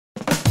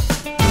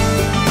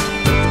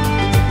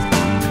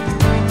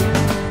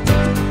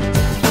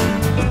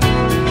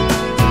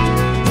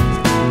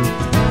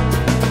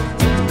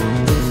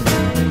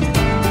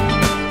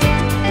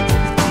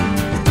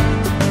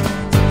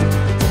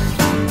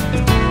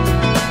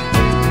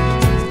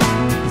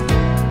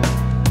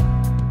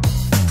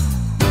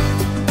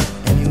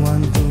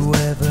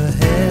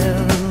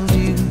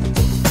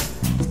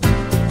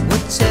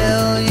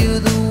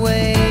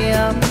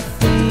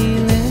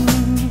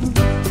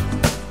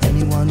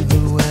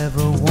who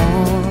ever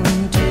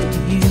wanted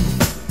you.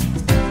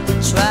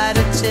 Try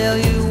to tell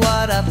you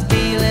what I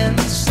feel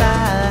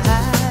inside.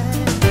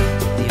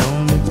 The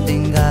only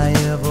thing I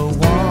ever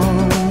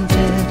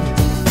wanted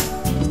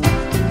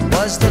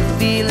was the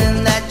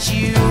feeling that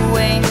you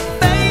ain't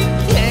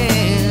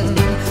faking.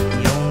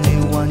 The only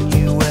one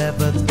you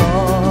ever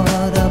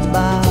thought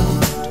about.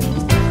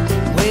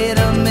 Wait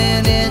a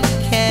minute,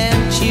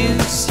 can't you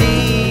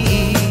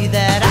see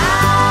that I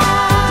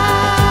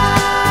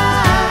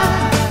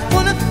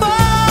wanna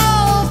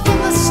fall from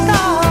the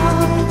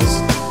stars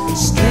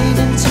straight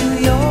into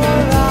your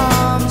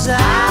arms? I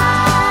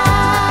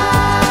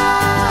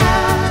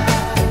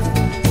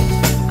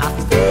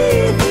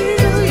feel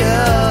you,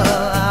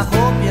 I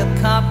hope you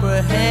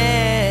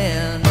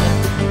comprehend.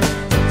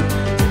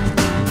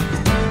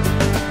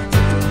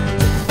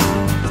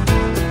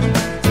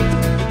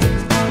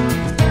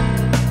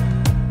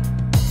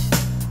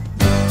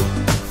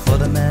 For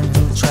the man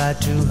who tried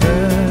to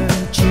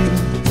hurt you,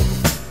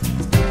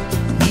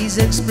 he's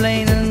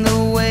explaining the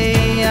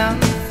way I'm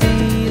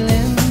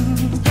feeling.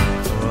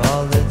 For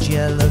all the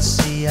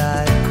jealousy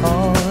I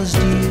caused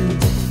you,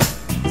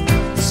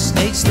 the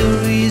snake's the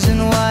reason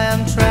why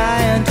I'm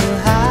trying to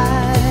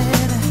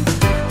hide.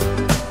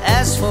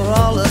 As for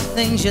all the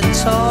things you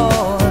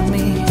taught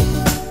me,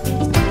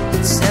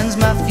 it sends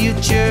my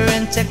future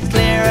into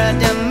clearer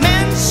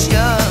dimensions.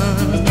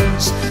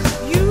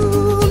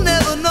 You'll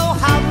never know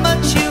how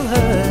much you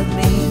hurt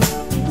me.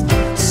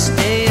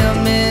 Stay a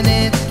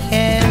minute,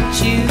 can't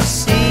you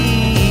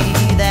see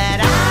that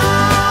I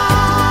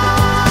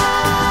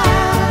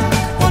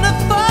wanna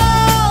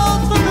fall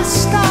from the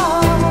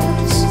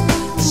stars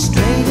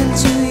straight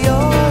into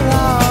your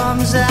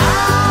arms?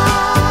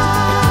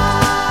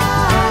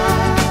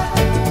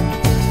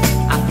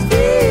 I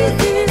feel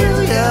you,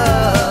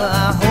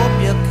 I hope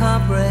you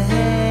comprehend.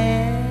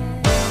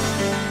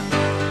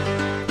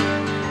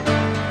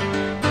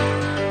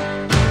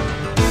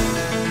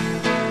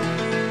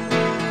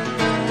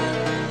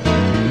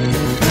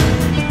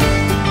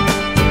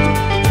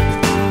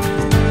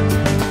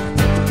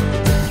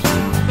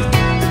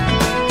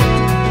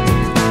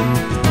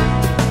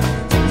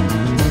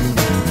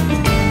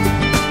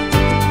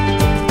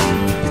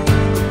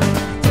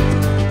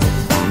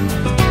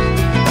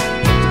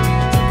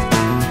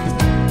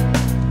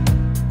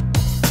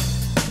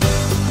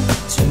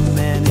 Too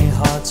many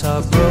hearts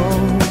are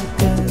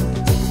broken.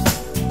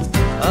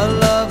 A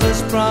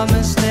lover's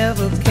promise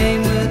never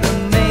came with a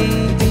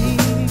maybe.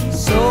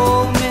 So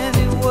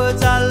many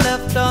words are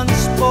left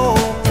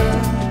unspoken.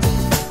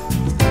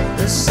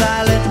 The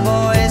silent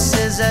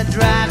voices are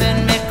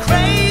driving me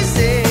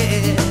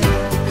crazy.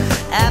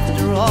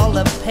 After all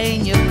the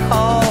pain you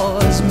caused